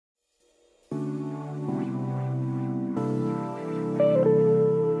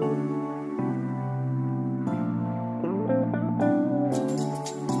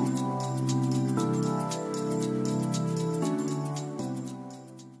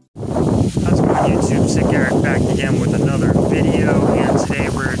Music Eric back again with another video, and today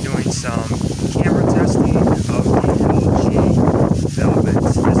we're doing some camera testing of the LG Velvet.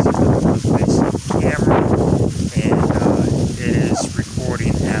 This is the front-facing camera, and it is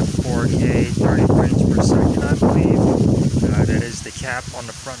recording at 4K 30 frames per second, I believe. That is the cap on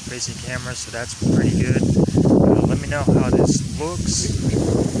the front-facing camera, so that's pretty good. Let me know how this looks.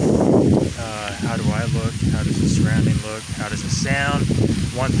 How do I look? How does the surrounding look? How does it sound?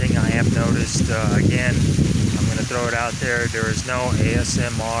 One thing I have noticed, again, I'm going to throw it out there, there is no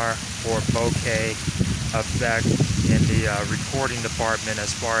ASMR or bokeh effect in the recording department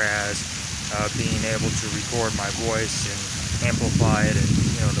as far as being able to record my voice and amplify it,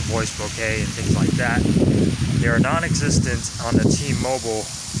 and the voice bokeh and things like that. They are non-existent on the T-Mobile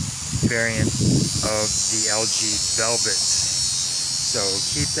variant of the LG Velvet. So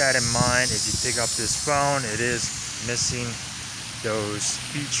keep that in mind if you pick up this phone. It is missing those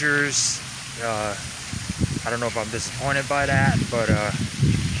features. I don't know if I'm disappointed by that, but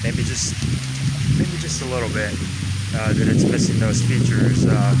maybe just a little bit that it's missing those features.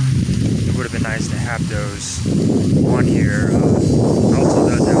 It would have been nice to have those on here. Also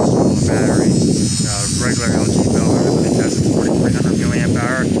does have a smaller battery. Regular LG Velvet, I think, has a 4300 milliamp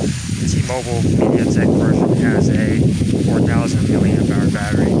hour. The T-Mobile Mediatek version has a 4000 milliamp hour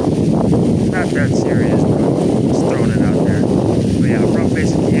battery. Not that serious, but just throwing it out there. But yeah,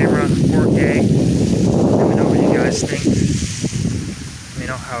 front-facing camera, 4K. Let me know what you guys think. Let me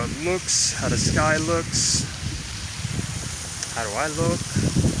know how it looks, how the sky looks. How do I look?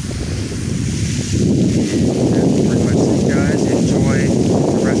 That's pretty much it, guys. Enjoy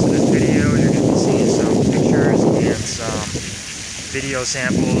the rest of this video. You're going to be seeing some pictures and some video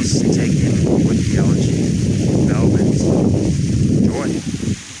samples taken with the LG Velvet. Enjoy.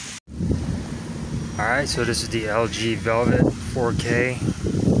 Alright, so this is the LG Velvet 4K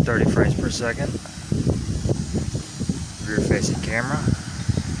 30 frames per second rear facing camera.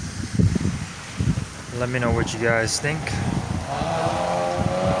 Let me know what you guys think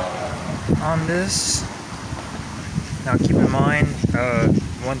on this. Now keep in mind,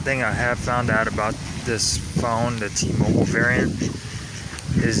 one thing I have found out about this phone, the T-Mobile variant,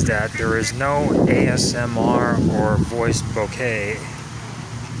 is that there is no ASMR or voice bokeh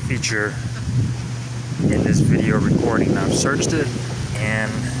feature in this video recording. I've searched it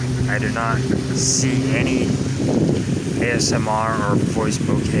and I do not see any ASMR or voice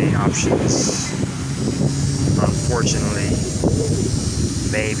bokeh options, unfortunately.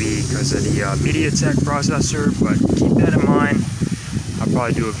 Maybe because of the Mediatek processor, but keep that in mind. I'll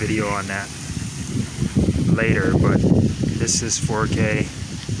probably do a video on that later, but this is 4K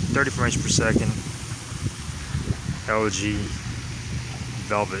 30 frames per second LG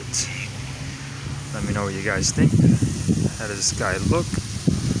Velvet. Let me know what you guys think. How does the sky look?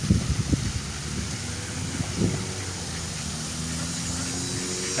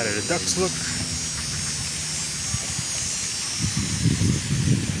 How do the ducks look?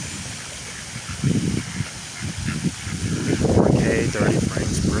 4K 30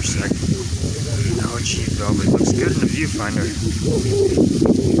 frames per second. LG Velvet looks good in the viewfinder.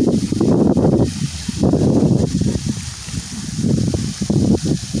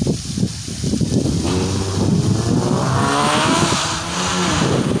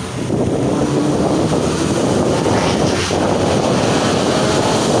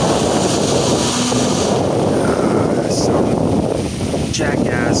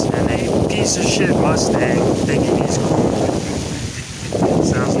 Jackass and a piece of shit Mustang thinking he's cool.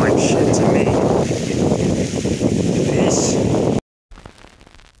 Sounds like shit to me. Peace.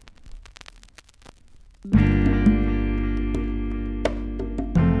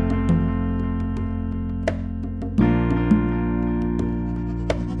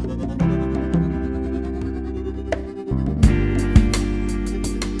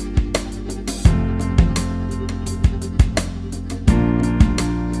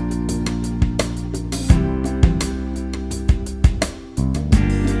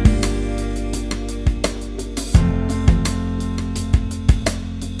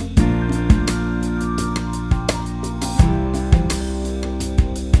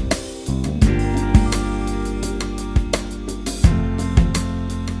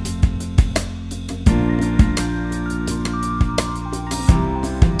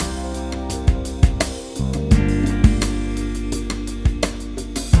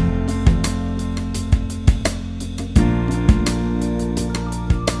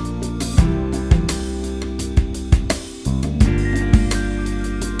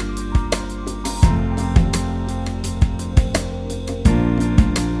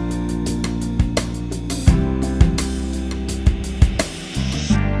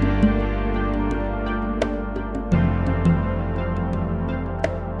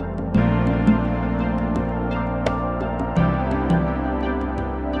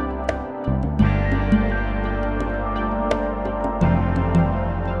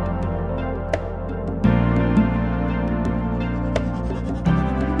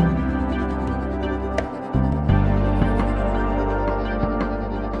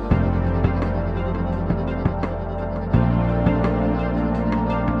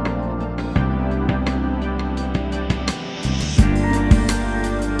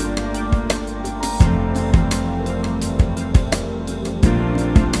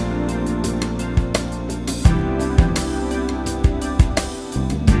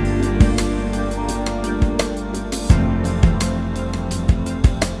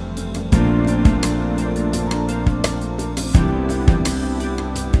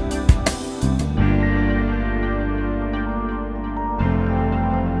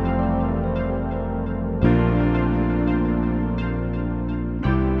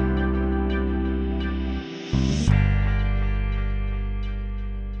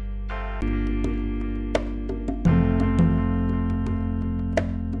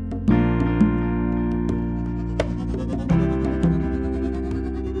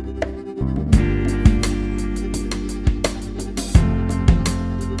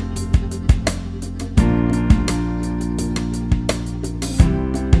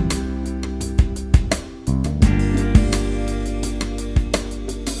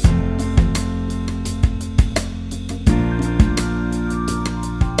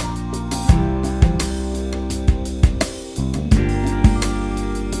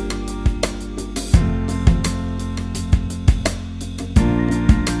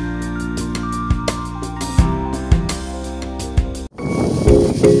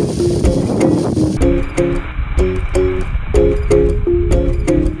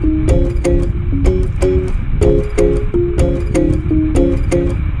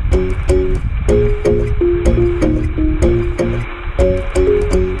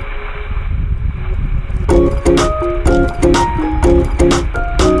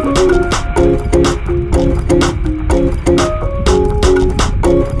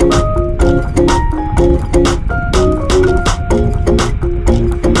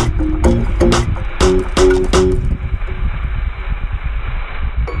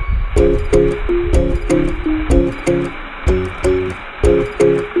 Alright,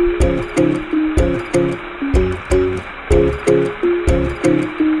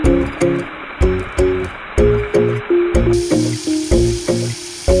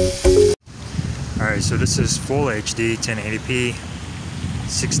 so this is full HD 1080p,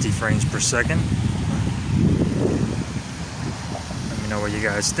 60 frames per second. Let me know what you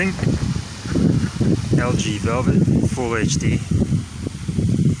guys think. LG Velvet, full HD,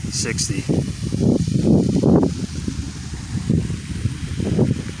 60.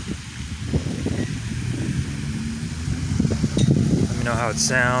 Let me know how it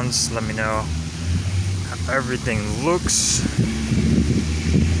sounds. Let me know how everything looks.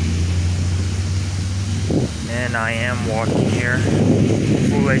 And I am walking here,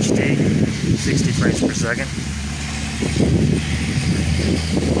 full HD, 60 frames per second.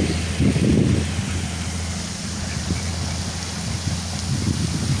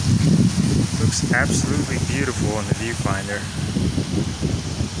 Looks absolutely beautiful in the viewfinder,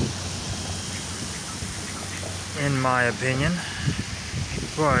 in my opinion,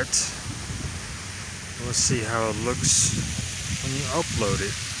 but we'll see how it looks when you upload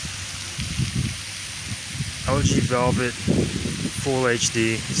it. LG Velvet, full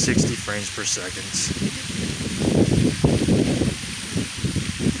HD, 60 frames per second.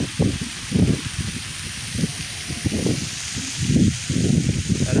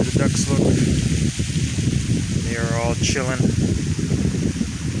 How do the ducks look? They are all chilling.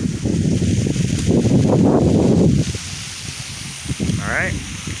 Alright,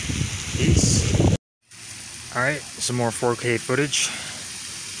 peace. Alright, some more 4K footage.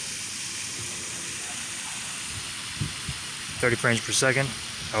 30 frames per second,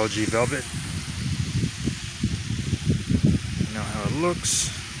 LG Velvet. You know how it looks.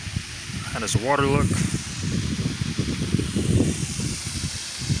 How does the water look?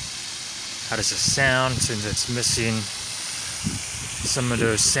 How does it sound since it's missing some of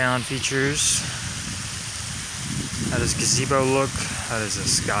those sound features? How does gazebo look? How does the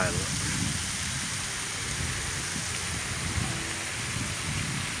sky look?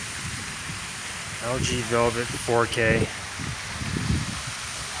 LG Velvet 4K.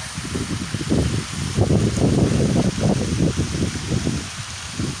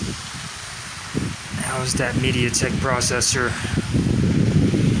 How's that Mediatek processor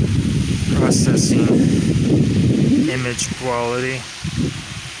processing image quality?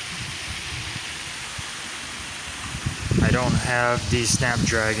 I don't have the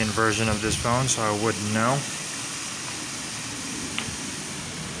Snapdragon version of this phone, so I wouldn't know.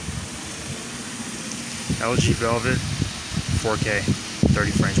 LG Velvet 4K,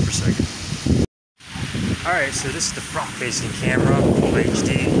 30 frames per second. Alright, so this is the front-facing camera, full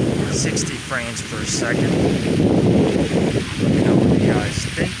HD, 60 frames per second. Let me know what you guys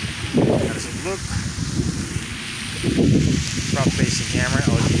think. How does it look? Front-facing camera,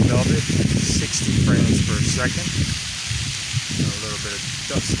 LG Velvet, 60 frames per second. A little bit of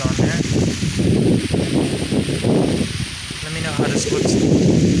dust on there. Let me know how this looks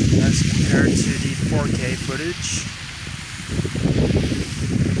as compared to the 4K footage.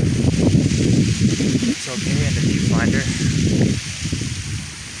 It's okay in the viewfinder.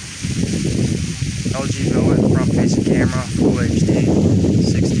 LG Velvet front-facing camera, full HD,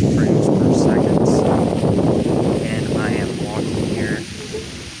 60 frames per second. And I am walking here.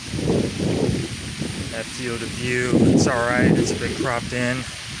 That field of view, it's alright, it's a bit cropped in. I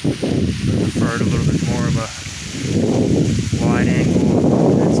preferred a little bit more of a wide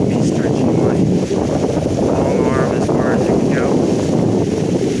angle. That's me stretching my long arm as far as it can go.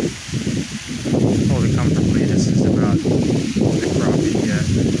 Hold it comfortably. This is about the crop you get.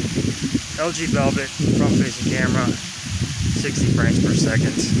 LG Velvet front-facing camera, 60 frames per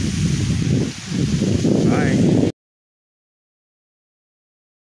second. Bye.